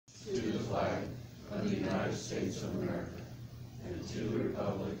flag of the United States of America, and to the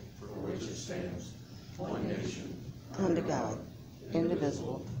republic for which it stands, one nation, under God,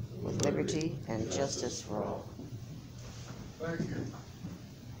 indivisible, with liberty and justice for all. Thank you.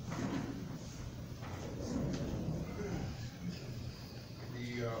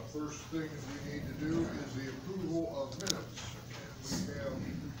 The first thing that we need to do is the approval of minutes. And we have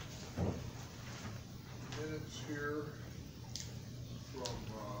minutes here from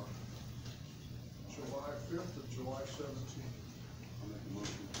July 5th and July 17th. I'll make a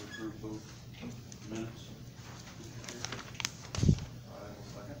motion to approve both minutes. I will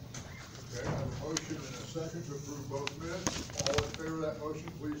second. Okay, I have a motion and a second to approve both minutes. All in favor of that motion,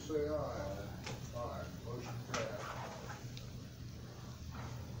 please say aye. Aye. Motion passed.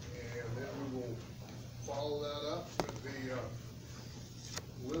 And then we will follow that up with the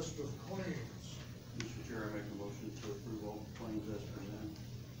list of claims. Mr. Chair, I make a motion to approve all claims as presented.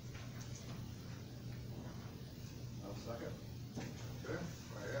 I'll second. Okay,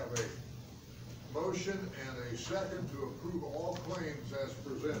 I have a motion and a second to approve all claims as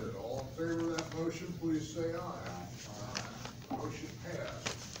presented. All in favor of that motion, please say aye. Aye. Motion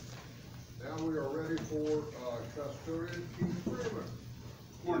passed. Now we are ready for custodian Keith Freeman.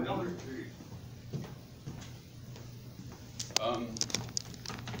 Morning, Morning, Keith. So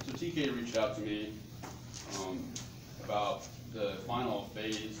TK reached out to me, about the final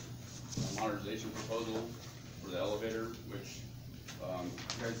phase modernization proposal for the elevator, which, you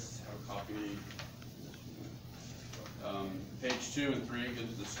guys have a copy. Page 2 and 3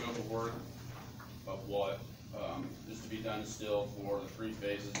 gives the scope of work of what, is to be done still for the 3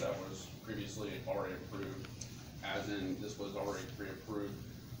 phases that was previously already approved, as in this was already pre-approved.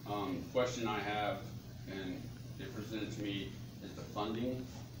 Question I have, and they presented to me, is the funding,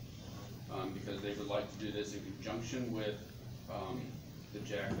 because they would like to do this in conjunction with the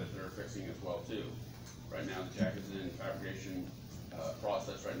jack that they're fixing as well too. Right now, the jack is in fabrication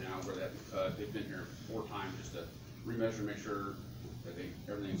process right now, where they've been here 4 times just to remeasure, make sure that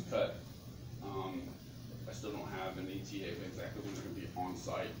everything's cut. I still don't have an ETA of exactly when they're going to be on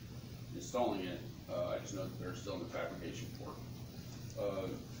site installing it. I just know that they're still in the fabrication work.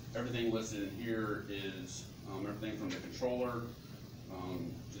 Everything listed in here is everything from the controller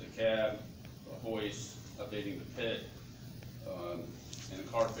to the cab, the hoist, updating the pit, and the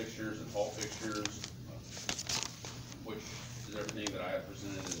car fixtures and hall fixtures, which is everything that I have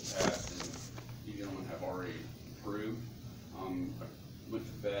presented in the past and you gentlemen have already approved. I went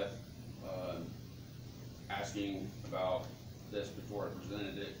to Beth asking about this before I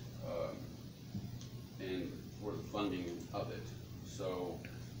presented it, and for the funding of it. So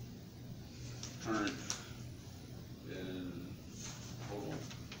current is total on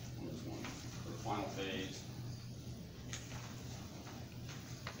this one for the final phase.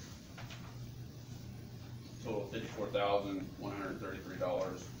 Total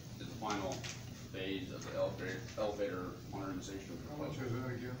 $54,133 is the final phase of the elevator modernization. How much is that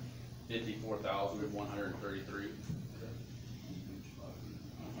again? $54,133.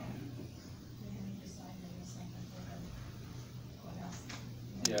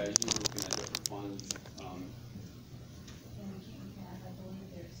 Yeah, you were looking at different funds.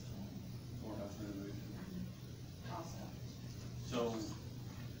 Courthouse renovation. So,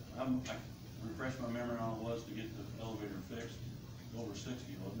 I refresh my memory on it was to get the elevator fixed, over 60,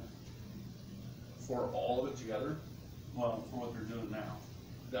 wasn't it? For all of it together, Well, for what they're doing now,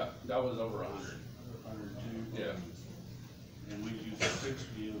 that was over 100. 102. Yeah. And we used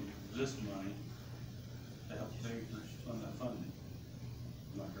 60 of this money to help pay for some of that funding.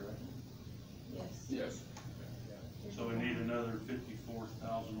 Am I correct? Yes. So we need another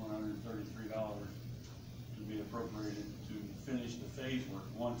 $54,133 to be appropriated to finish the phase work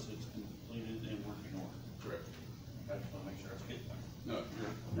once it's completed and working order. Correct. I just wanna make sure it's getting there. No,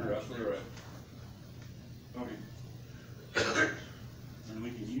 you're absolutely right. Okay. And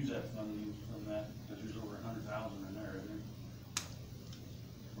we can use that funding from that, because there's over 100,000 in there, isn't there?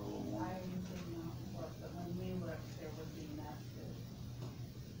 Or a little more. I did not look, but when we looked, there would be enough to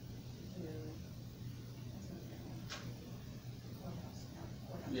do. Courthouse.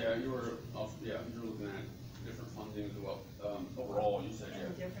 Yeah, you were looking at different funding as well. Overall, you said,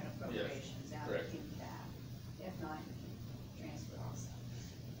 And different appropriations out of correct. that. If not, you can transfer also.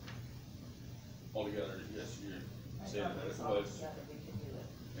 Altogether, yes, you I said thought that it was it all was together, we could do it.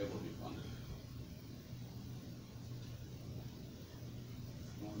 able to be funded.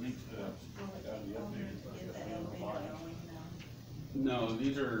 Well, it needs to, gotta be updated, but Get it's that gotta be elevator revised. going now. No,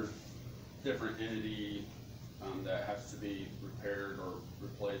 these are different entity, that has to be repaired or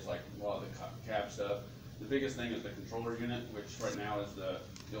replaced, like a lot of the cab stuff. The biggest thing is the controller unit, which right now is the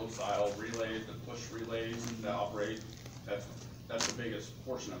the old style relays, the push relays that operate, that's the biggest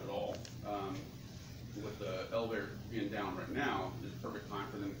portion of it all. With the elevator being down right now, it's the perfect time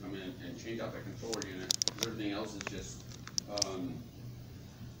for them to come in and change out that controller unit. Everything else is just,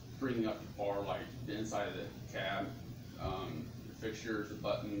 bringing up the bar, like the inside of the cab, the fixtures, the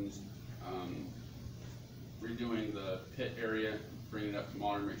buttons, redoing the pit area, bringing it up to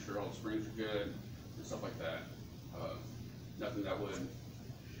modern, make sure all the springs are good, and stuff like that. Nothing that would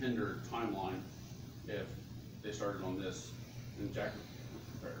hinder timeline if they started on this and Jack was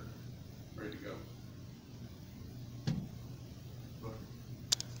prepared, ready to go. But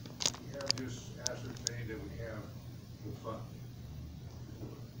we have just ascertained that we have the fund.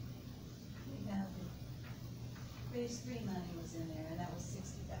 We have, phase 3 money was in there, and that was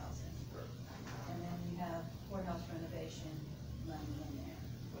 60,000. And then we have courthouse renovation money in there,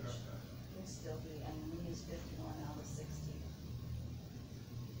 which would still be, I mean, we used 51 out of 60.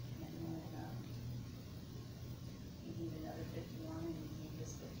 And then, you need another 51, and you need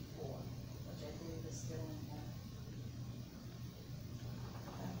this 54, which I believe is still in there.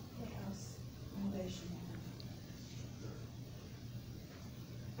 Courthouse renovation.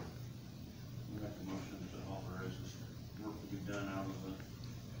 We make a motion to authorize this work to be done out of the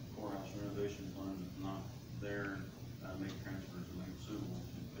courthouse renovation fund, if not there, make transfers and make suitable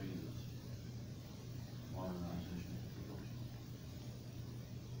to pay this modernization.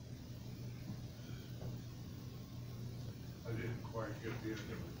 I didn't quite get the end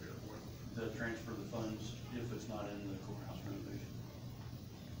of it there. What? To transfer the funds if it's not in the courthouse renovation.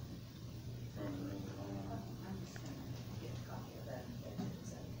 From the I'm just gonna get a copy of that,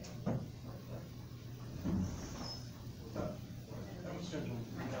 is that okay? That was scheduled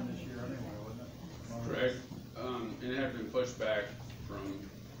to be done this year anyway, wasn't it? Correct, and it had been pushed back from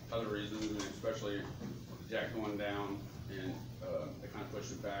other reasons, and especially with the jack going down, and, they kinda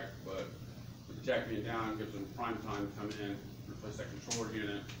pushed it back, but with the jack being down, it gives them prime time to come in, replace that controller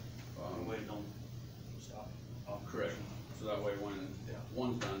unit. Wait, don't stop. Correct, so that way when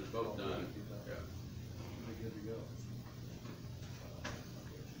one's done, it's both done, yeah. Be good to go.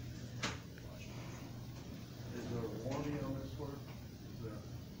 Is there a warranty on this work? Is there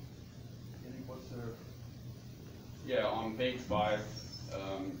any, what's there? Yeah, on page 5,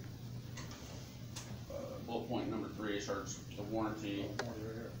 bullet point number 3 starts the warranty. Oh, warranty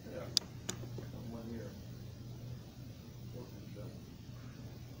right here. Yeah. 1 year. Workmanship.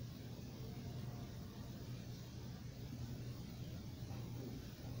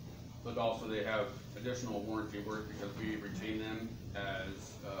 But also they have additional warranty work because we retain them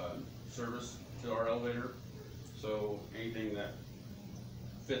as, service to our elevator. So anything that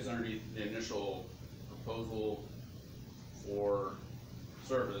fits underneath the initial proposal for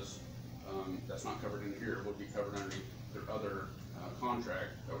service, that's not covered in here, would be covered underneath their other,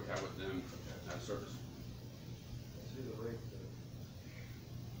 contract that we have with them as service. I see the rate there.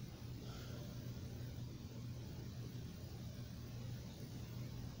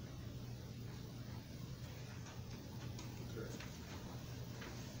 Okay.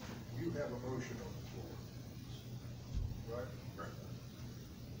 You have a motion on the floor. Right? Correct.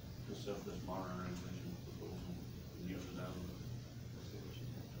 To accept this modernization proposal and use it out of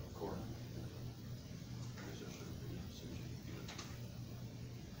the court. I guess there should be a decision.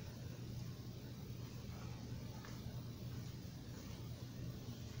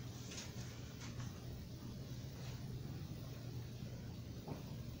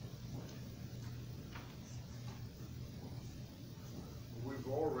 We've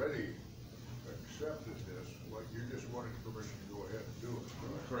already accepted this, like, you're just wanting permission to go ahead and do it,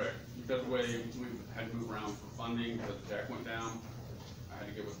 correct? Correct, because the way we had to move around for funding, because the jack went down, I had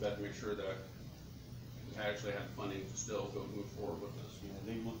to get with Beth to make sure that we actually had the funding to still go move forward with this. Yeah,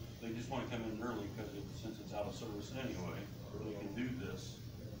 they just wanna come in early, cause since it's out of service anyway, they can do this.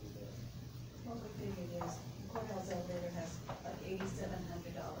 What we figured is, the courthouse elevator has like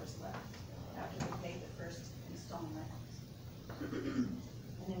 $8,700 left after we pay the first installment.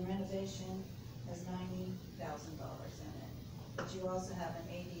 And then renovation has $90,000 in it, but you also have an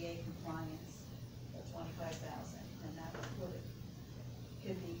ADA compliance of $25,000, and that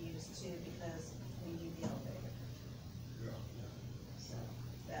could be used too, because we need the elevator, Yeah. so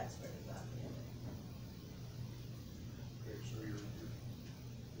that's where we got the other. Okay, so you're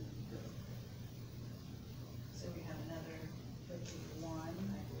So we have another 51,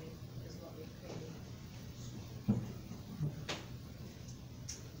 I believe, is what we paid.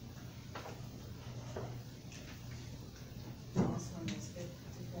 This one is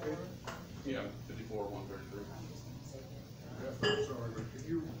 54. Yeah, 54,133. I'm just gonna say that. Beth, I'm sorry, but can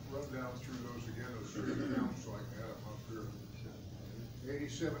you run down through those again, those three accounts, so I can add them up here?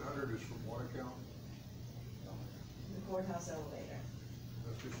 $8,700 is from what account? The courthouse elevator,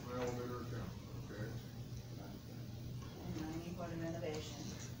 That's just an elevator account, okay? and 90 for the renovation,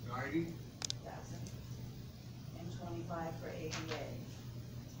 90? and 25 for ADA.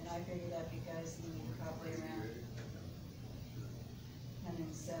 And I figured that you guys need probably around 107,000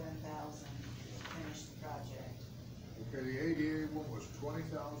 to finish the project. Okay, the ADA one was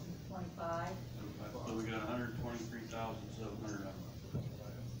 20,000? 25, So we got 123,700 of them.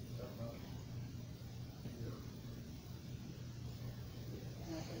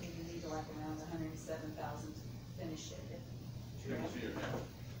 and I figured you need like around 107,000 to finish it. This year, yeah.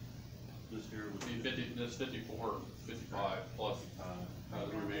 This year would Be be 50, that's 54, 55 plus,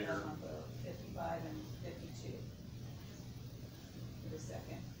 the remainder. 55 and 52 for the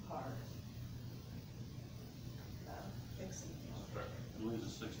second part. Fixing. at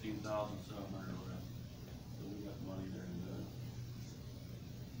least 16,700 of that. So we got money there to do it.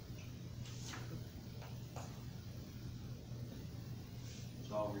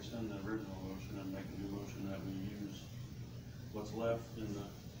 So I'll rescind the original motion and make a new motion that we use what's left in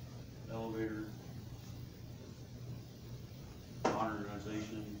the elevator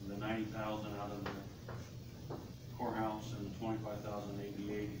modernization, the 90,000 out of the courthouse and the 25,000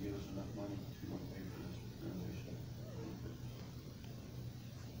 ADA to give us enough money to pay for this renovation.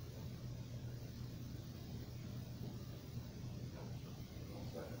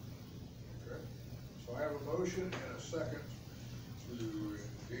 Okay, so I have a motion and a second to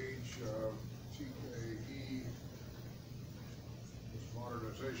engage TKE, this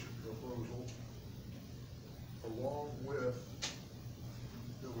modernization proposal, along with,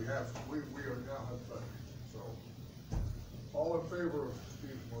 that we are now have funding. So, all in favor of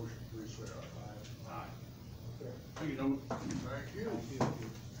Steve's motion, please say aye. Aye. Okay, Thank you. thank you.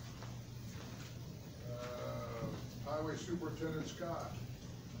 Highway Superintendent Scott.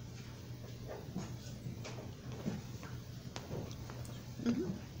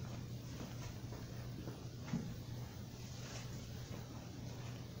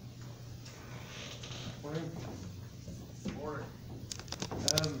 Morning. Morning.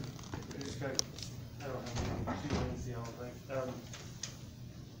 I just got, I don't have too lengthy, I don't think.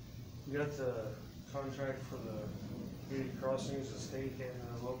 We got the contract for the community crossings, the state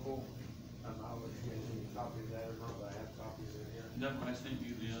and the local. I don't know if you guys need a copy of that or not, but I have copies in here. That I sent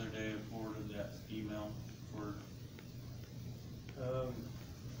you the other day, I forwarded that email for,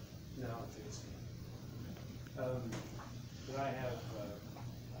 No, I think it's, but I have,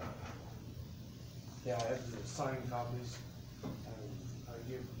 yeah, I have the signed copies. I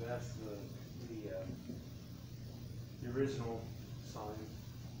give Beth the original sign.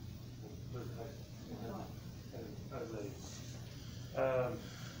 But the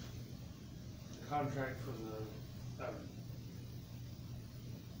contract for the,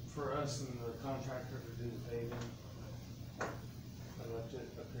 for us and the contractor to do the paving. I left it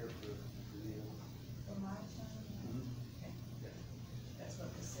up here for you. For my time? Okay. That's what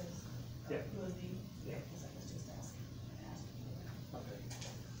this is? Yeah. Will be, Yeah. because I was just asking. Okay.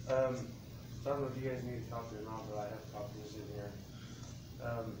 So I don't know if you guys need a copy or not, but I have copies in here.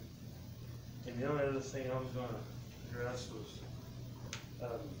 And the only other thing I was gonna address was, the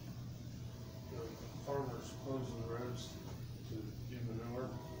farmers closing the roads to do manure.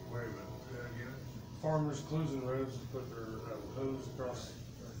 Wait a minute, say that again? Farmers closing roads to put their hose across.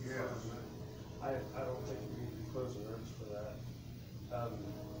 Yes. I don't think we need to be closing roads for that.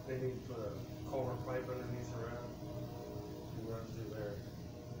 They need to put a culvert pipe underneath the road and run through there.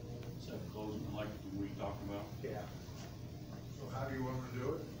 instead of closing it like we talked about. Yeah. So how do you want to do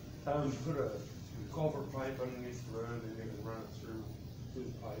it? Put a culvert pipe underneath the road and they can run it through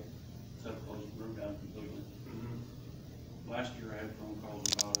the pipe. Instead of closing the road down completely. Last year I had phone calls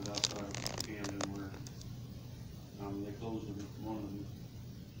about it outside of Camden where, they closed one of the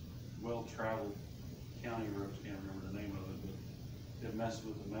well-traveled county roads, can't remember the name of it, but it messed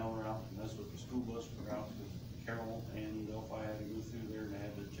with the mail route, it messed with the school bus routes, because Carroll and Delphi had to go through there and they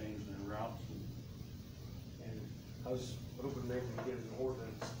had to change their routes. And I was hoping maybe to get an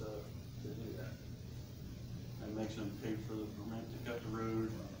ordinance to do that. And makes them pay for the permit to cut the road,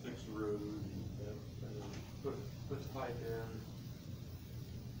 fix the road. And then put the pipe in.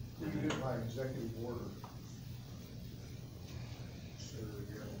 You can do it by executive order. Say it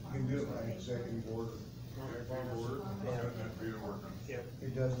again. You can do it by executive order. Executive order? Yeah. Doesn't have to be an ordinance. Yep.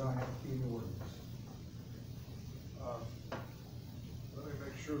 It does not have to be an ordinance. Let me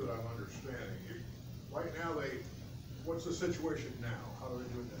make sure that I'm understanding. Right now, what's the situation now? How do they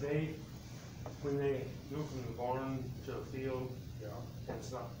do it now? When they go from the barn to a field, Yeah, and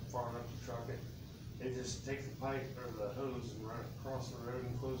it's not far enough to truck it, they just take the pipe or the hose and run it across the road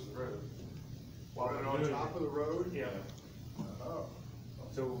and close the road. While Run it they're on doing top it. of the road? Yeah, Oh,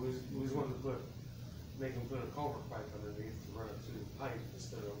 so we was wanting to make them put a culvert pipe underneath to run it through the pipe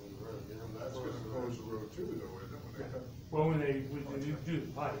instead of over the road. They don't that's close gonna the road. close the road too, though, isn't it, when they cut? Well, when they do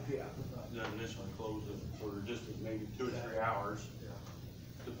the pipe, yeah. Then initially closed it for just maybe 2 or 3 hours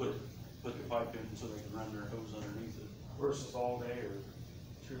to put the pipe in so they can run their hose underneath it. Versus all day or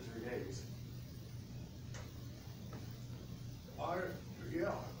 2 or 3 days.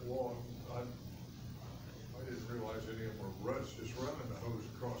 Well, I didn't realize any of them were just running the hose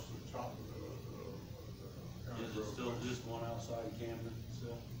across the top of the county Is road. it still just one outside Camden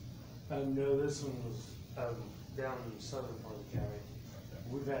still? No, this one was, down in the southern part of the county.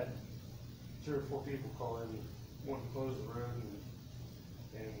 We've had 3 or 4 people call in, wanting to close the road,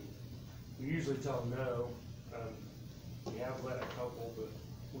 and we usually tell them no. We have let a couple, but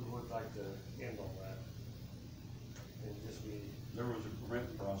we would like to end all that. And just be, There was a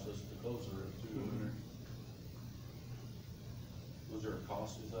permit process to close the road too, wasn't there? Was there a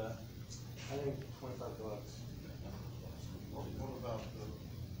cost with that? I think $25. What about the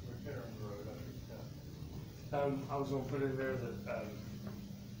repairing the road? I was gonna put in there that,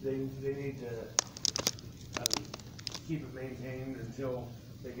 they need to, keep it maintained until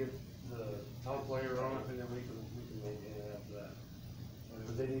they get the top layer on it, and then we can maintain it after that.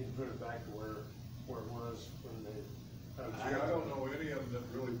 But they need to put it back to where it was when they. See, I don't know any of them that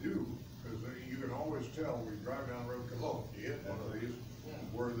really do, because you can always tell, we drive down the road, come on, you hit one of these,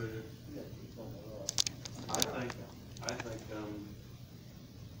 where they, I think,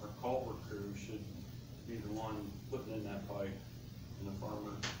 our culvert crew should be the one putting in that pipe, and the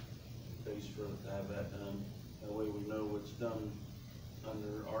farmer pays for it to have that done. That way we know it's done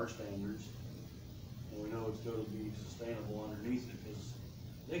under our standards, and we know it's gonna be sustainable underneath it, cause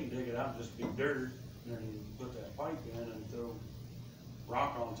they can dig it out and just be dirt, and put that pipe in and throw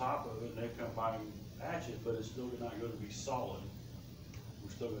rock on top of it, and they come by and patch it, but it's still not gonna be solid.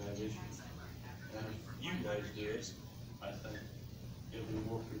 We're still gonna have issues. And if you guys do it, I think it'll be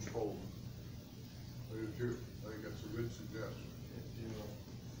more controlled. they do. I think that's a good suggestion. If you,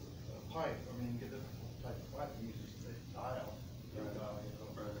 pipe, I mean, get a type of pipe, you use a tile, you know,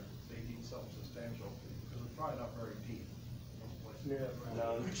 they need something substantial, because it's probably not very deep. Most places. Yeah.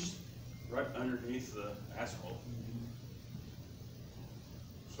 No, they're just right underneath the asphalt.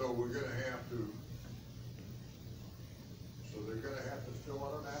 So we're gonna have to, so they're gonna have to fill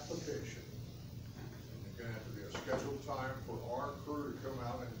out an application. And there's gonna have to be a scheduled time for our crew to come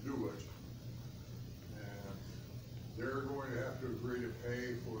out and do it. And they're going to have to agree to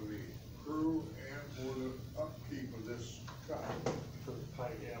pay for the crew and for the upkeep of this cut For the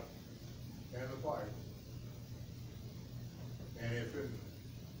pipe, yeah. and the pipe. And if in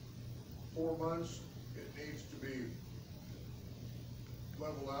 4 months, it needs to be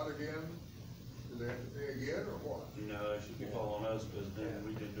leveled out again, do they have to pay again, or what? You know, they should be following us, cause then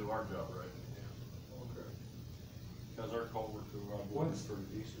we can do our job right. Okay. Cause our culvert crew, our board is pretty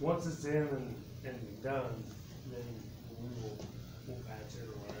decent. Once it's in and done, then we'll patch it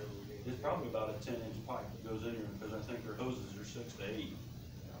or whatever we need. It's probably about a 10-inch pipe that goes in here, cause I think their hoses are 6 to 8.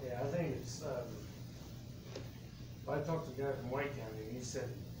 Yeah, I think it's, I talked to a guy from White County, and he said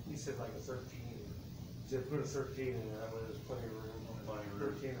like a 13. He said put a 13 in there, that way there's plenty of room. Plenty of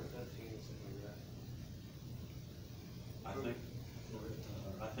room. 13 or 15, something like that.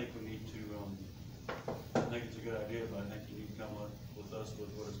 I think we need to, I think it's a good idea, but I think you need to come up with us with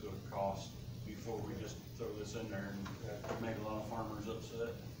what it's gonna cost before we just throw this in there and make a lot of farmers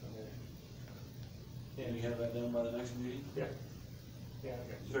upset. Can you have that done by the next meeting? Yeah. Yeah,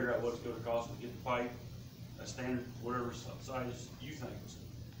 okay. Figure out what it's gonna cost to get the pipe, a standard, whatever size you think is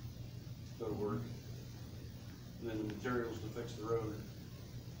go to work. And then the materials to fix the road.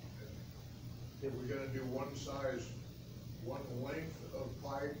 If we're gonna do one size, one length of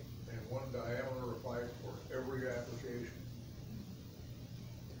pipe and one diameter of pipe for every application,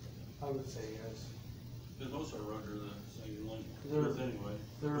 I would say yes. Cause most of our roads are the same length, They're- anyway,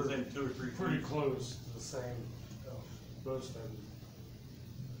 they're within 2 or 3 feet. Pretty close to the same, most of them.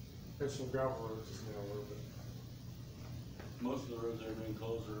 There's some gravel roads just now a little bit. Most of the roads that are being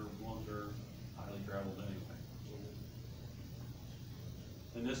closed are ones that are highly traveled anyway.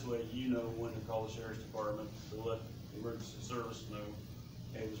 And this way, you know when to call the sheriff's department to let the emergency service know,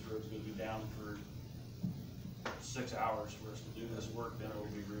 hey, this road's gonna be down for 6 hours for us to do this work, then it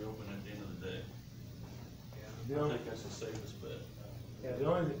will be reopened at the end of the day. The I only, think that's the safest bet. yeah, the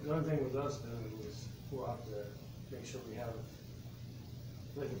only thing with us doing is we'll have to make sure we have,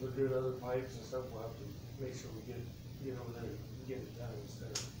 like if we're doing other pipes and stuff, we'll have to make sure we get over there and get it done instead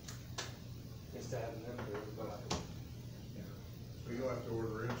of instead of having them do it, but So you'll have to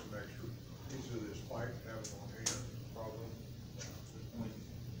order in some extra pieces of this pipe, and have them on hand, probably.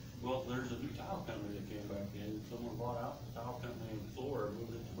 Well, there's a new tile company that came back in, someone bought out the tile company and the floor, and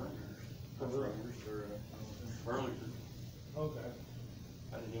moved it to Bringers. Oh, really? Burlington. okay.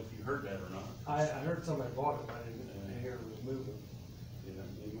 I didn't know if you heard that or not. I heard somebody bought it, but I didn't hear it was moving. Yeah,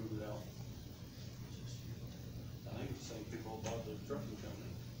 they moved it out. I think it's the same people who bought the trucking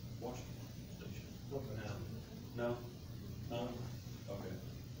company, Washington Station. Okay. No? No? Okay.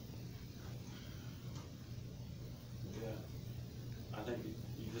 Yeah. I think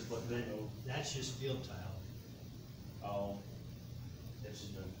you just let them know. That's just field tile. Oh. It's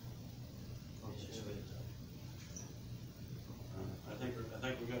just field tile. I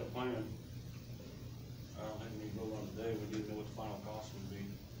think we got a plan. I don't think we need to go on today, we need to know what the final cost would be.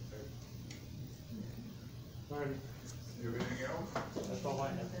 Alright, You have anything else? that's all I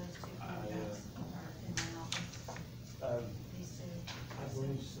have. Those two contracts are in my office, these two. I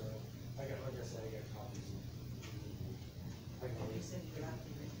believe so. I got, like I said, I got copies. I can You leave. said you got the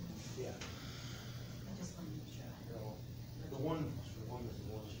original. Yeah. I just wanted to make sure. I had The one is the one.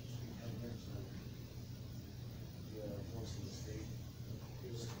 Yeah, one's in the state.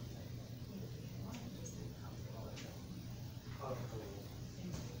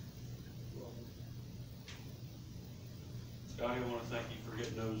 Scotty, I wanna thank you for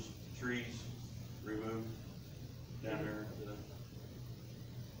getting those trees removed down there at the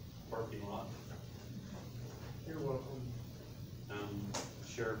parking lot. You're welcome.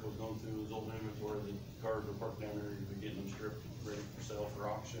 Sheriff was going through his old inventory, the cars were parked down there, he'd been getting them stripped, ready for sale for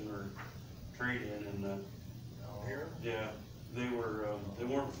auction or trade-in, and, Down here? yeah, they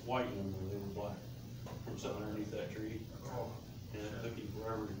weren't white anymore, they were black, from sitting underneath that tree. Oh, And it took him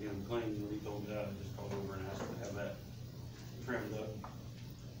forever to get them clean, when he told me that, I just called over and asked to have that trimmed up.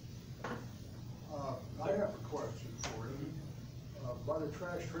 I have a question for you. By the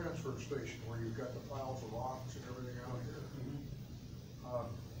trash transfer station where you've got the piles of rocks and everything out here,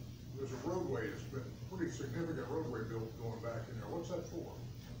 there's a roadway, it's been pretty significant roadway built going back in there. What's that for?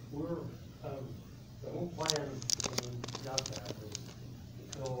 We're, the whole plan, when we got that, was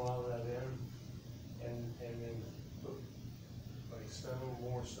to fill a lot of that in, and then put like stone,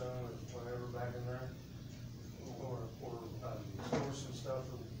 more stone, or whatever back in there. Or, store some stuff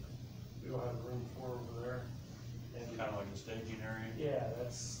that we don't have room for over there. And Kinda like a staging area. yeah, we're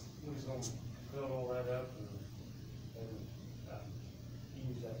just gonna fill all that up and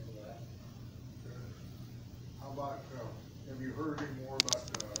use that for that. How about, have you heard any more about,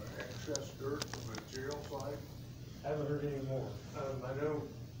 excess dirt from the jail site? Haven't heard any more. I know,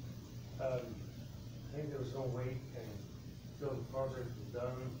 I think they was gonna wait until the project was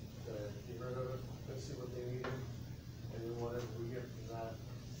done to get rid of it, let's see what they needed. And then whatever we get from that,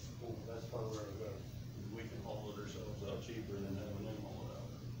 that's probably where it goes. We can haul it ourselves out cheaper than having them haul it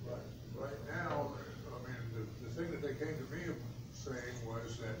out. Right now, I mean, the thing that they came to me saying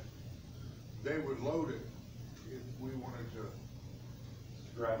was that they would load it if we wanted to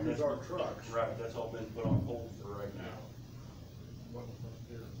Right, use that's- our trucks. Right, that's all been put on hold for right now.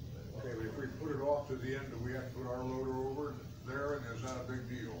 Okay, but if we put it off to the end, do we have to put our loader over there, and is that a big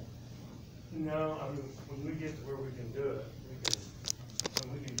deal? No, I mean, when we get to where we can do it,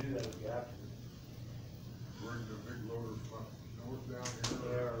 we can do that if we have to. Bring the big loader from north down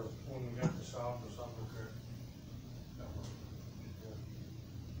here. There, when we got the shop or something.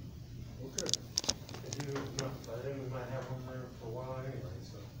 Okay. If you, by then we might have one there for a while anyway,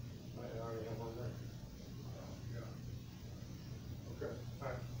 so might already have one there. Yeah. Okay.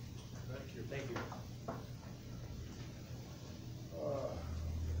 Alright. Thank you. Thank you.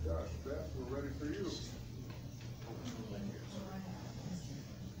 Gosh, Beth, we're ready for you.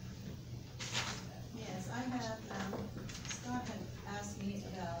 Yes, I have, Scott had asked me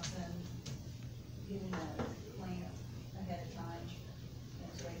about, getting a plan ahead of time.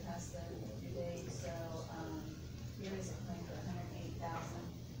 It's way past the due date, so, here is a claim for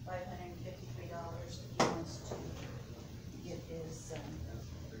 $108,553. He wants to get his,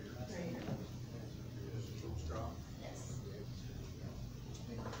 grader. Scott. Yes.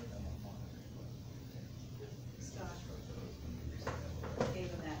 Scott gave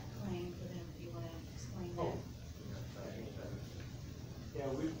him that claim for them, if you wanna explain that. Yeah,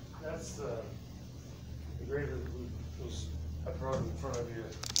 that's the grader that was, I brought in front of you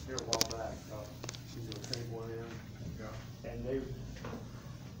here a while back, she's gonna trade one in. Yeah. And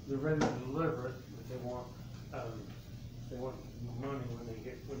they're ready to deliver it, but they want money when they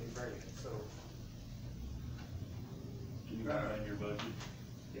bring it, so, Can you have that in your budget?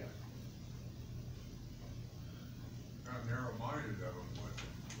 yeah. Kind of narrow-minded of them,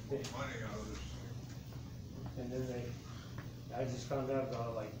 with money out of this And then I just found out about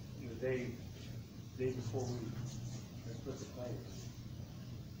it like the day before we put the pipe.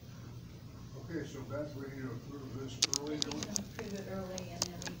 Okay, so Beth, we need to approve this early. We can approve it early and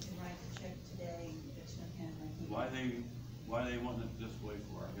then we can write the check today and give it to him and he. Why they wanting it this way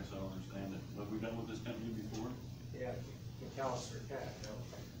for? I guess I don't understand it. Have we done with this company before? Yeah, McAllister Cat,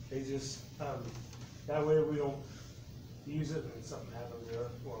 they just, that way we don't use it and something happens to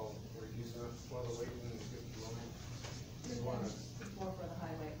it while we're using it, while we're waiting to get the money. They want it, Before for the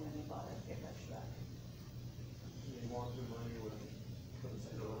highway when we bought it, pickup truck. they want the money when it comes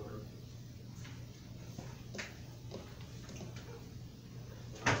over.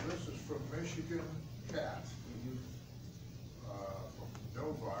 This is from Michigan Cat. From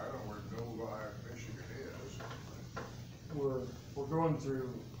Novi, I don't know where Novi, Michigan is. We're going through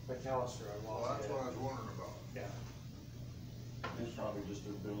McAllister, I Well, lost that's it. what I was wondering about. Yeah, It's probably just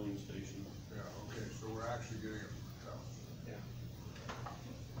their billing station. Yeah, okay, so we're actually getting it from the house. yeah,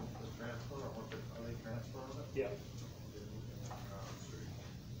 The transfer, are they transferring it? yeah. Let's see.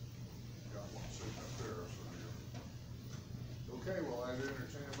 Got one sitting up there, so you. Okay, well, I'd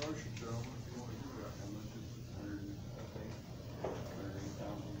entertain a motion, gentlemen, if you wanna do that. How much is it?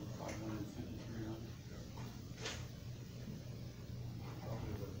 $108,553.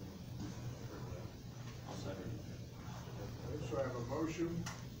 I'll second it. Okay, so I have a motion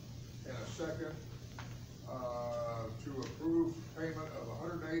and a second, to approve payment of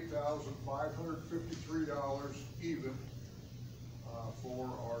 $108,553 even, for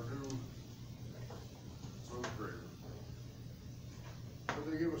our new road grader. What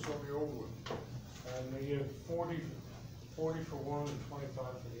did they give us on the old one? And they give 40 for one and 25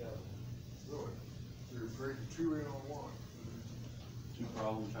 for the other. Really? So you're trading two in on one? Two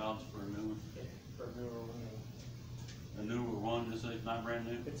problem childs for a new one. For newer one. A newer one, this is not brand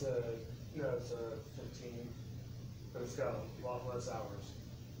new? It's a 15, but it's got a lot less hours.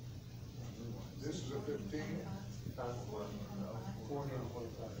 This is a 15, 40 and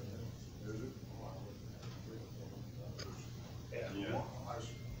 25. is it? Yeah. I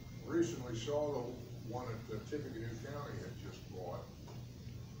recently saw the one at Tippecanoe County had just bought.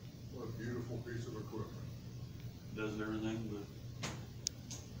 What a beautiful piece of equipment. Does everything but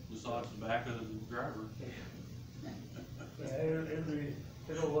massage the back of the driver. Yeah,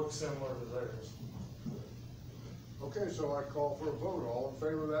 it'll look similar to theirs. Okay, so I call for a vote. All in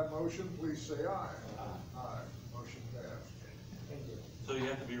favor of that motion, please say aye. Aye. Motion passed. Thank you. So you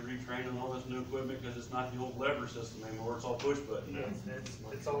have to be retrained on all this new equipment because it's not the old lever system anymore, it's all push button now.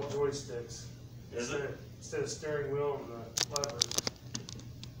 It's all joysticks. Is it? Instead of steering wheel and the lever.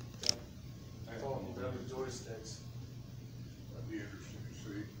 Yeah. It's all done with joysticks. That'd be interesting to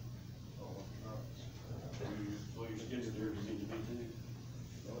see. Well, your skids are there, you need to be too.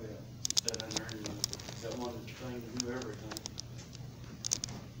 Oh, yeah. Set in there, and got one thing to do everything.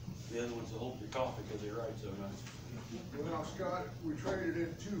 The other one's to hold your coffee because they ride so nice. Well, now, Scott, we traded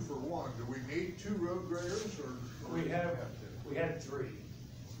in 2 for 1. Do we need 2 road graders or? We had 3. Okay.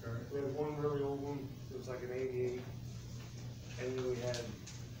 We had one really old one, it was like an 88. And then we had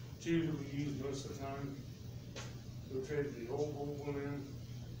 2 that we used most of the time. So we traded the old one in,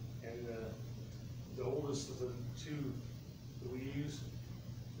 and the oldest of the 2 that we use,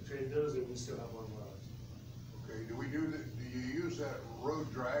 we traded those in, we still have one left. Okay, do you use that road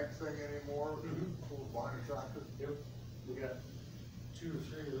drag thing anymore? Behind a tractor? Yep, we got 2 or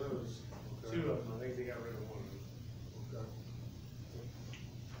 3 of those. Okay. 2 of them, I think they got rid of one of them. Okay.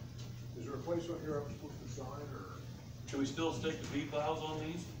 Is there a place on here I'm supposed to sign, or? Should we still stick the V-plows on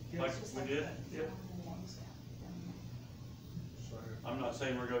these, like Just we like did? that. Yep. Sign it. I'm not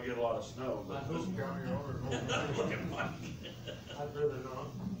saying we're gonna get a lot of snow, but. I hope County owner. Look at Mike. I'd rather not.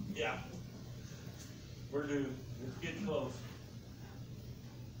 Yeah. We're due, it's getting close.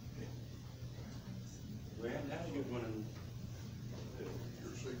 We haven't had a good one in,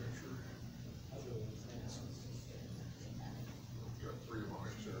 Your signature. Got 3 of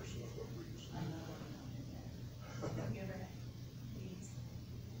mine there, so what we just. Have you ever had these?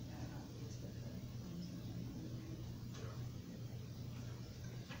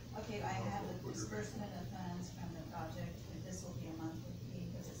 Okay, I have the disbursement of funds from the project, and this will be a monthly fee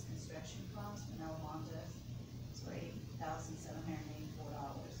because it's construction cost, and Almonte is for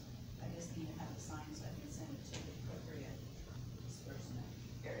 $80,784. I just need to have it signed so I can send it to the appropriate disbursement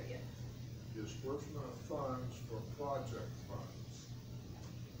area. Disbursement of funds for project funds.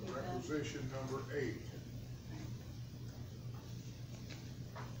 Requisition number 8.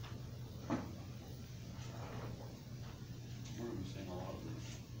 where are we seeing a lot of these?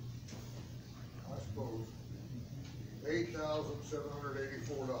 I suppose,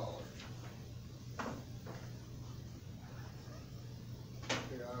 $8,784.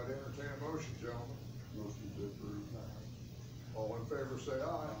 motion, gentlemen? Motion to approve. All in favor, say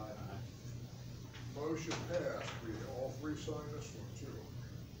aye. Motion passed. We all three sign this one too.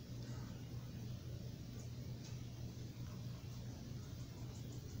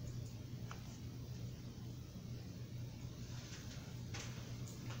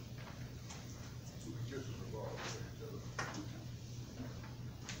 So we get to the bottom page of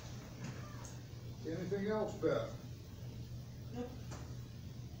it. Anything else, Beth? Nope.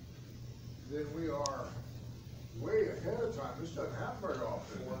 Then we are way ahead of time. This doesn't happen very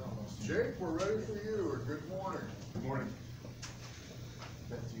often. Jake, we're ready for you, and good morning. Good morning.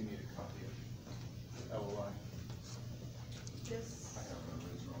 Beth, do you need a copy of LOI? This, I have an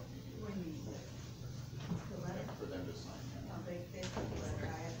original. when you, the letter, For them to sign. they put the letter, I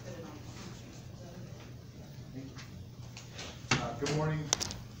have put it on. Good morning.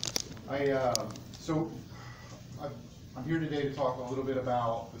 I'm here today to talk a little bit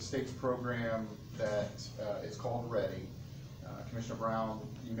about the state's program that is called READY. Commissioner Brown,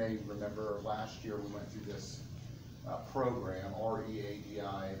 you may remember last year we went through this program, READI.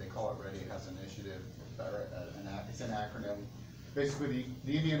 They call it READY. It has an initiative, it's an acronym. Basically,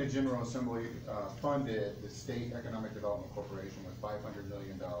 the Indiana General Assembly funded the State Economic Development Corporation with $500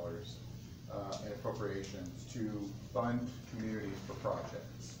 million in appropriations to fund communities for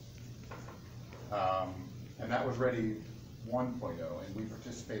projects. And that was READY 1.0, and we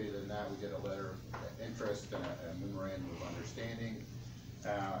participated in that. We did a letter of interest and a memorandum of understanding,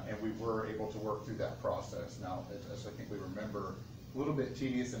 and we were able to work through that process. Now, as I think we remember, a little bit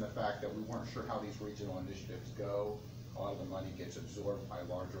tedious in the fact that we weren't sure how these regional initiatives go. A lot of the money gets absorbed by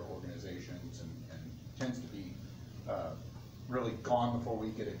larger organizations and tends to be really gone before we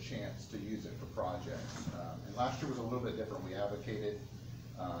get a chance to use it for projects. And last year was a little bit different. We advocated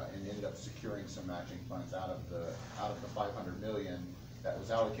and ended up securing some matching funds out of the $500 million that was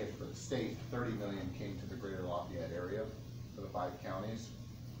allocated for the state. 30 million came to the greater Lafayette area for the 5 counties.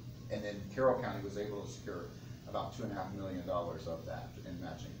 And then Carroll County was able to secure about $2.5 million of that in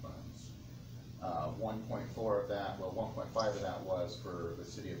matching funds. 1.4 of that, well, 1.5 of that was for the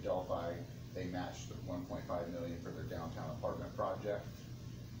city of Delphi. They matched the 1.5 million for their downtown apartment project.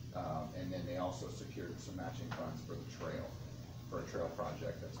 And then they also secured some matching funds for the trail, for a trail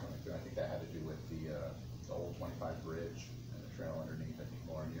project that's going through. I think that had to do with the old 25 bridge and the trail underneath. I think,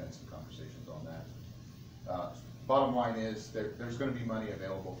 Lauren, you had some conversations on that. Bottom line is there's going to be money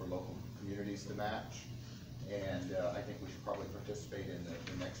available for local communities to match. And I think we should probably participate in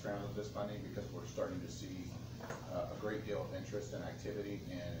the next round of this funding because we're starting to see a great deal of interest and activity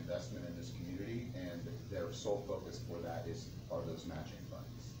and investment in this community, and their sole focus for that are those matching funds.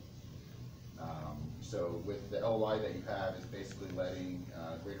 So with the LOI that you have is basically letting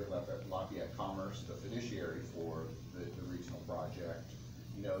Greater Lafayette Commerce, the fiduciary for the regional project,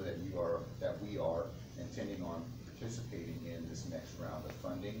 know that we are intending on participating in this next round of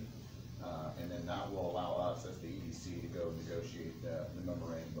funding. And then that will allow us as the EDC to go negotiate the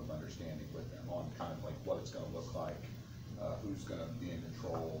memorandum of understanding with them on kind of like what it's going to look like, who's going to be in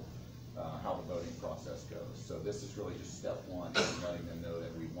control, how the voting process goes. So this is really just step one, letting them know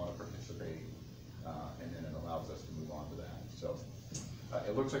that we want to participate, and then it allows us to move on to that. So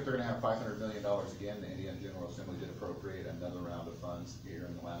it looks like they're going to have $500 million again. The Indiana General Assembly did appropriate another round of funds here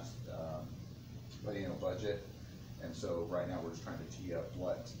in the last biennial budget. And so right now we're just trying to tee up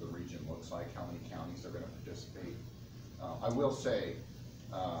what the region looks like, how many counties are going to participate. I will say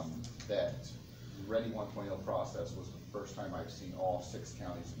that the READY 1.0 process was the first time I've seen all 6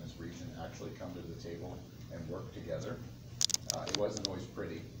 counties in this region actually come to the table and work together. It wasn't always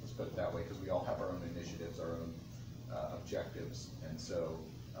pretty, let's put it that way, because we all have our own initiatives, our own objectives. And so,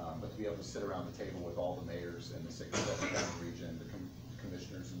 but to be able to sit around the table with all the mayors in the 6 county region, the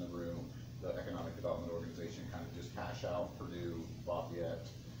commissioners in the room, the Economic Development Organization, kind of just hash out Purdue, Lafayette.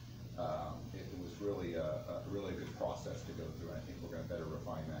 It was really a really good process to go through, and I think we're going to better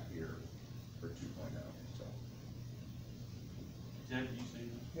refine that here for 2.0. So. Ted, did you see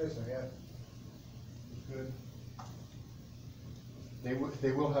that? Yes, I have. It's good.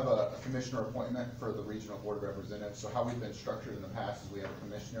 They will have a commissioner appointment for the Regional Board of Representatives. So how we've been structured in the past is we have a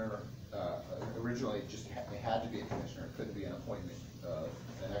commissioner. Originally, it had to be a commissioner. It couldn't be an appointment.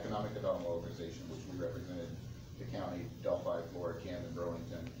 An Economic Development Organization, which we represented the county, Delphi, Florida, Camden,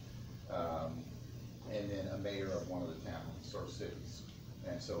 Burlington, and then a mayor of one of the towns or cities.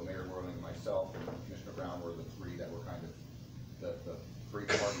 And so Mayor Whirling and myself and Commissioner Brown were the 3 that were kind of the 3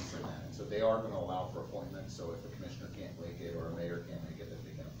 parties in that. And so they are going to allow for appointments. So if a commissioner can't make it or a mayor can't make it, that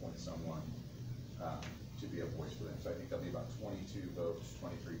they can appoint someone to be a voice for them. So I think there'll be about 22 votes,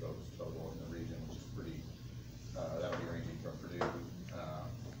 23 votes total in the region, which is pretty. That'll be ranging from Purdue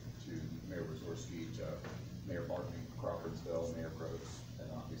to Mayor roads, and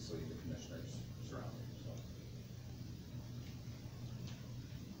obviously the commissioners surrounding, so.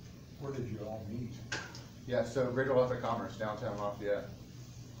 Where did you all meet? Yeah, so Greater Lafayette Commerce, downtown Lafayette.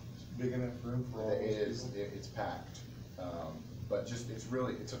 Big enough room for all It those is, people? it's packed, but just, it's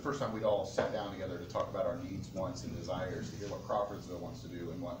the first time we'd all sat down together to talk about our needs, wants, and desires, to hear what Crawfordsville wants to do,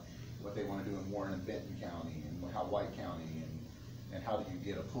 and what they wanna do in Warren and Benton County, and how White County, and how do you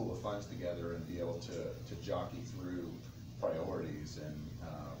get a pool of funds together and be able to jockey through priorities, and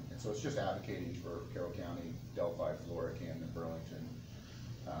so it's just advocating for Carroll County, Delphi, Flora, Camden, Burlington,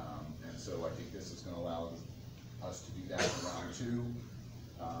 and so I think this is gonna allow us to do that in round two.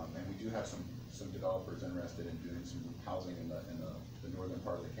 And we do have some developers interested in doing some housing in the northern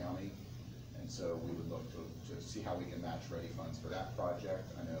part of the county. And so we would look to see how we can match ready funds for that project.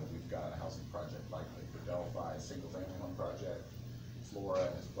 I know we've got a housing project likely for Delphi, a single family home project, Flora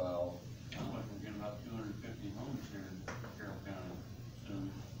as well. Sounds like we're getting about 250 homes here in Carroll County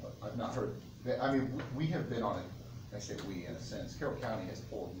soon. I've not heard, I mean, we have been on it, I say we in a sense, Carroll County has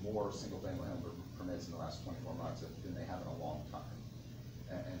pulled more single family home permits in the last 24 months than they have in a long time.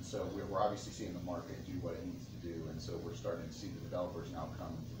 And so we're obviously seeing the market do what it needs to do, and so we're starting to see the developers now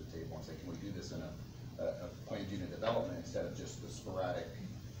come to the table and say, can we do this in a planned unit development instead of just the sporadic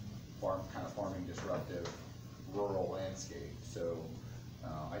farming disruptive rural landscape. So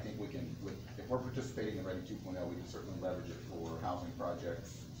I think we can, if we're participating in Ready 2.0, we can certainly leverage it for housing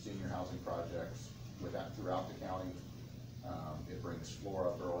projects, senior housing projects throughout the county. It brings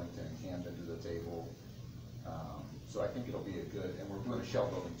Flora, Burlington, and Camden to the table. So I think it'll be a good, and we're doing a shell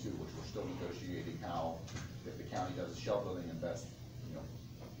building too, which we're still negotiating how, if the county does a shell building, invest,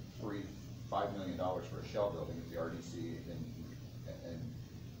 $3-5 million for a shell building at the RDC, and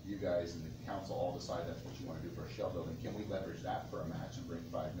you guys and the council all decide that's what you wanna do for a shell building, can we leverage that for a match and bring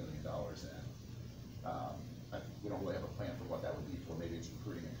 $5 million in? We don't really have a plan for what that would be for. Maybe it's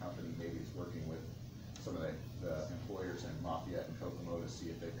recruiting a company, maybe it's working with some of the employers in Lafayette and Kokomo to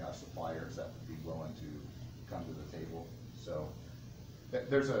see if they've got suppliers that would be willing to come to the table. So I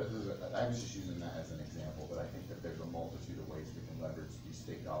was just using that as an example, but I think that there's a multitude of ways we can leverage these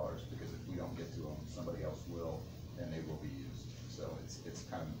state dollars, because if we don't get to them, somebody else will, and they will be used. So it's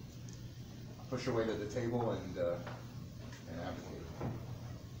kind of push your way to the table and advocate.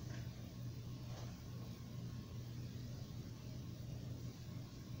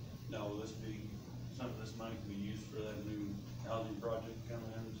 Now, will this be, some of this money can be used for that new housing project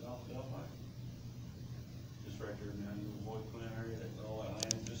coming in South Delphi? Just right there in the Boyd Clinton area, all that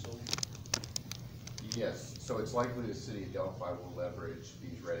land just sold? Yes, so it's likely the city of Delphi will leverage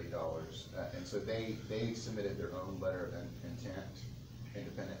these ready dollars, and so they submitted their own letter of intent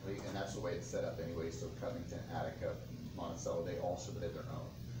independently, and that's the way it's set up anyway. So Covington, Attica, Monticello, they all submitted their own.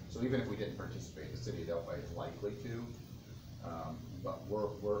 So even if we didn't participate, the city of Delphi is likely to. But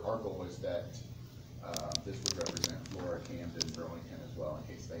our goal is that this would represent Flora, Camden, Burlington as well,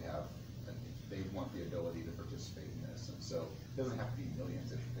 in case they want the ability to participate in this. And so it doesn't have to be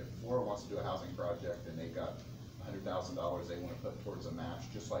millions. If Flora wants to do a housing project and they've got $100,000 they want to put towards a match,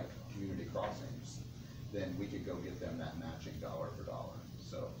 just like community crossings, then we could go get them that matching dollar for dollar.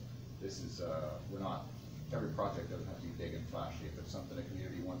 So this is, every project doesn't have to be big and flashy. If it's something a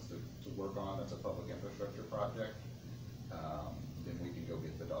community wants to work on, that's a public infrastructure project, then we can go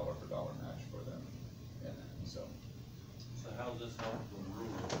get the dollar for dollar match for them. And so how does this help the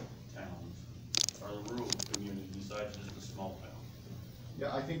rural towns, or the rural community besides just the small town?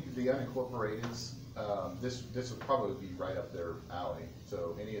 yeah, I think the unincorporateds, this would probably be right up their alley.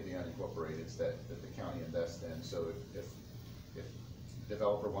 So any of the unincorporateds that the county invests in. So if a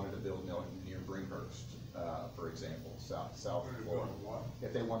developer wanted to build near Bringhurst, for example, south of Flora,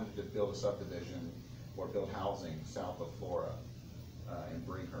 if they wanted to build a subdivision or build housing south of Flora in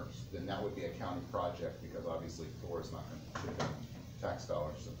Bringhurst, then that would be a county project, because obviously Flora's not going to chip in tax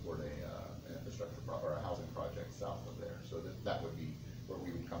dollars to support an infrastructure or a housing project south of there. So that would be where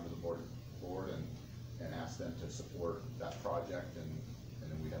we would come to the board and ask them to support that project, and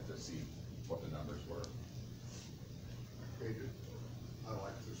then we'd have to see what the numbers were. Okay, I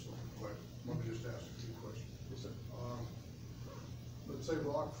like this one, but let me just ask a few questions. Yes, sir. Let's say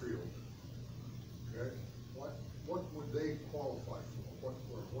Rockfield, okay, what would they qualify for?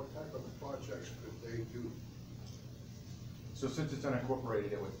 What type of projects could they do? So since it's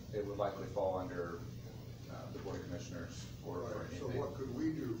unincorporated, it would likely fall under the Board of Commissioners or Right, so anything. what could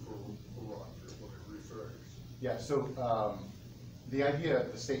we do for Rockfield when it refers? Yeah, so the idea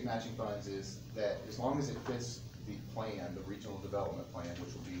of the state matching funds is that as long as it fits the plan, the regional development plan,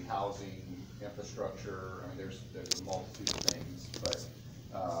 which will be housing, infrastructure, I mean, there's a multitude of things, but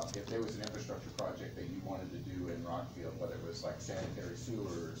If there was an infrastructure project that you wanted to do in Rockfield, whether it was like sanitary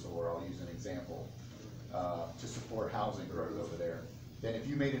sewers, or I'll use an example, to support housing growth over there, then if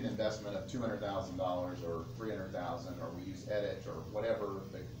you made an investment of $200,000 or $300,000, or we use edit or whatever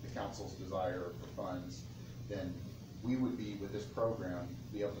the council's desire for funds, then we would be, with this program,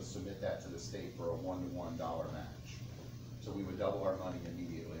 be able to submit that to the state for a $1-to-1 match. So we would double our money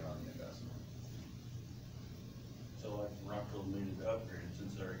immediately on the investment. So like Rockville needed to upgrade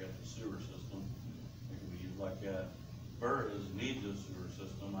since they already got the sewer system. It could be used like that. Burris needs a sewer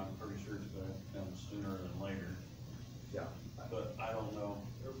system. I'm pretty sure it's gonna come sooner than later, Yeah. but I don't know.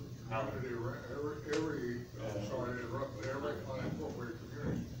 Every How- community, I'm sorry to interrupt, but every unincorporated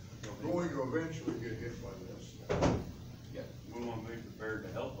community going to eventually get hit by this. Yeah. We wanna be prepared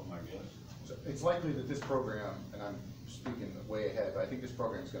to help them, I guess. So it's likely that this program, and I'm speaking way ahead, but I think this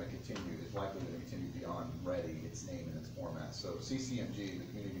program is gonna continue, is likely to continue beyond Ready, its name and its format. So CCMG, the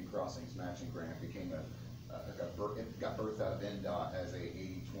Community Crossings Matching Grant, became it got birthed out of NDOT as a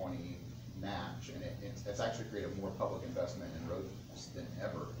 80-20 match, and it's actually created more public investment in roads than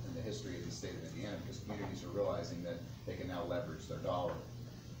ever in the history of the state of Indiana, because communities are realizing that they can now leverage their dollar.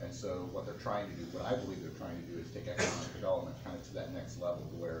 And so what they're trying to do, what I believe they're trying to do, is take economic development kind of to that next level,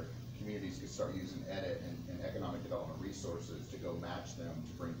 to where communities could start using edit and economic development resources to go match them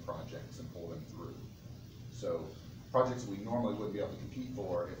to bring projects and pull them through. So projects that we normally wouldn't be able to compete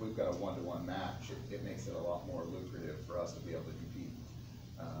for, if we've got a 1-to-1 match, it makes it a lot more lucrative for us to be able to compete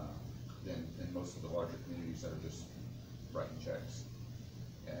than most of the larger communities that are just writing checks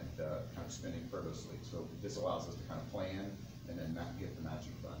and kind of spending frivolously. So this allows us to kind of plan and then get the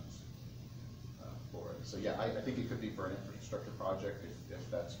matching funds for it. So yeah, I think it could be for an infrastructure project if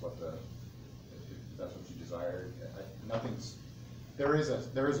that's what if that's what you desire. There is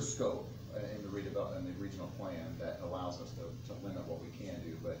a scope in the redevelopment, in the regional plan, that allows us to limit what we can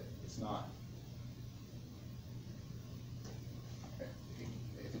do, but it's not.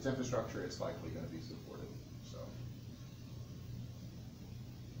 If it's infrastructure, it's likely going to be supported. So.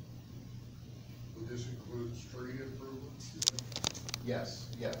 Would this include street improvements? Yes.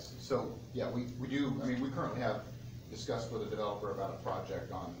 So, yeah, we do, I mean, we currently have discussed with a developer about a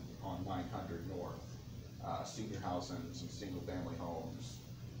project on 900 North, senior housing, some single-family homes.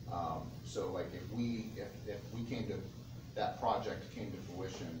 So like if we came to, that project came to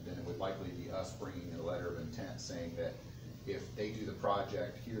fruition, then it would likely be us bringing in a letter of intent saying that if they do the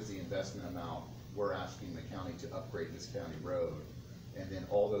project, here's the investment amount, we're asking the county to upgrade this county road. And then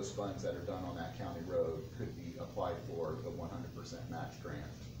all those funds that are done on that county road could be applied for the 100% match grant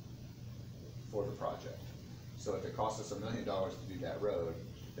for the project. So if it costs us $1 million to do that road,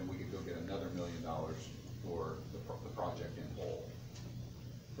 then we could go get another $1 million for the project in whole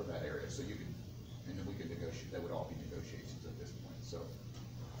for that area. So you could, and then we could negotiate, that would all be negotiations at this point. So,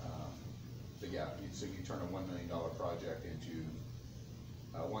 yeah, so you turn a $1 million project into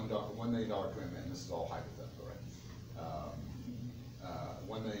 $1 million commitment, and this is all hypothetical, right?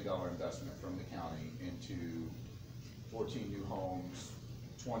 $1 million investment from the county into 14 new homes,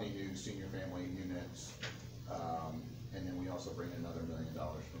 20 new senior family units, and then we also bring in another $1 million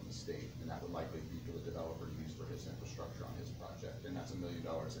from the state, and that would likely be for the developer to use for his infrastructure on his project, and that's $1 million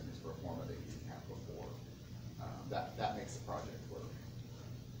in his pro forma that he didn't have before. That makes the project work.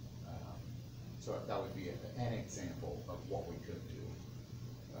 So that would be an example of what we could do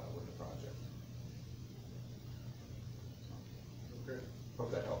with the project. Okay. Hope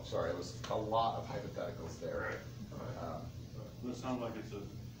that helps. Sorry, it was a lot of hypotheticals there. Well, it sounds like if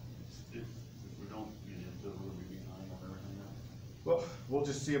we don't get into it, we'll be behind on everything else. Well, we'll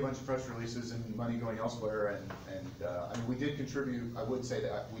just see a bunch of press releases and money going elsewhere, and I mean, we did contribute. I would say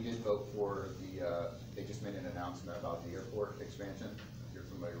that we did vote for they just made an announcement about the airport expansion. If you're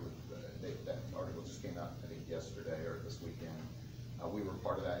familiar with that article just came out, I think yesterday or this weekend. We were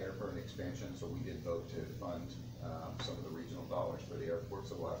part of that airport expansion, so we did vote to fund some of the regional dollars for the airport.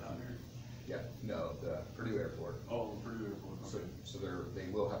 So we'll have Down here? Yeah, no, the Purdue Airport. Oh, Purdue Airport. Okay. So they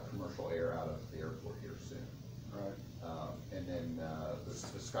will have commercial air out of the airport here soon. Right. And then the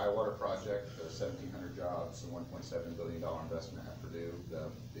Skywater project, the 1,700 jobs, the $1.7 billion investment at Purdue, the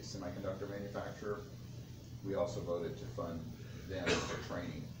semiconductor manufacturer. We also voted to fund them for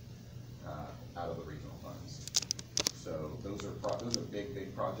training out of the regional funds. So those are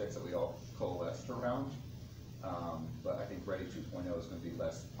big projects that we all coalesced around. But I think Ready 2.0 is going to be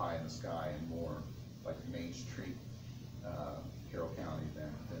less pie in the sky and more like Main Street, Carroll County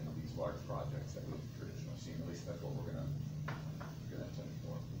than these large projects that we've traditionally seen. At least that's what we're gonna attempt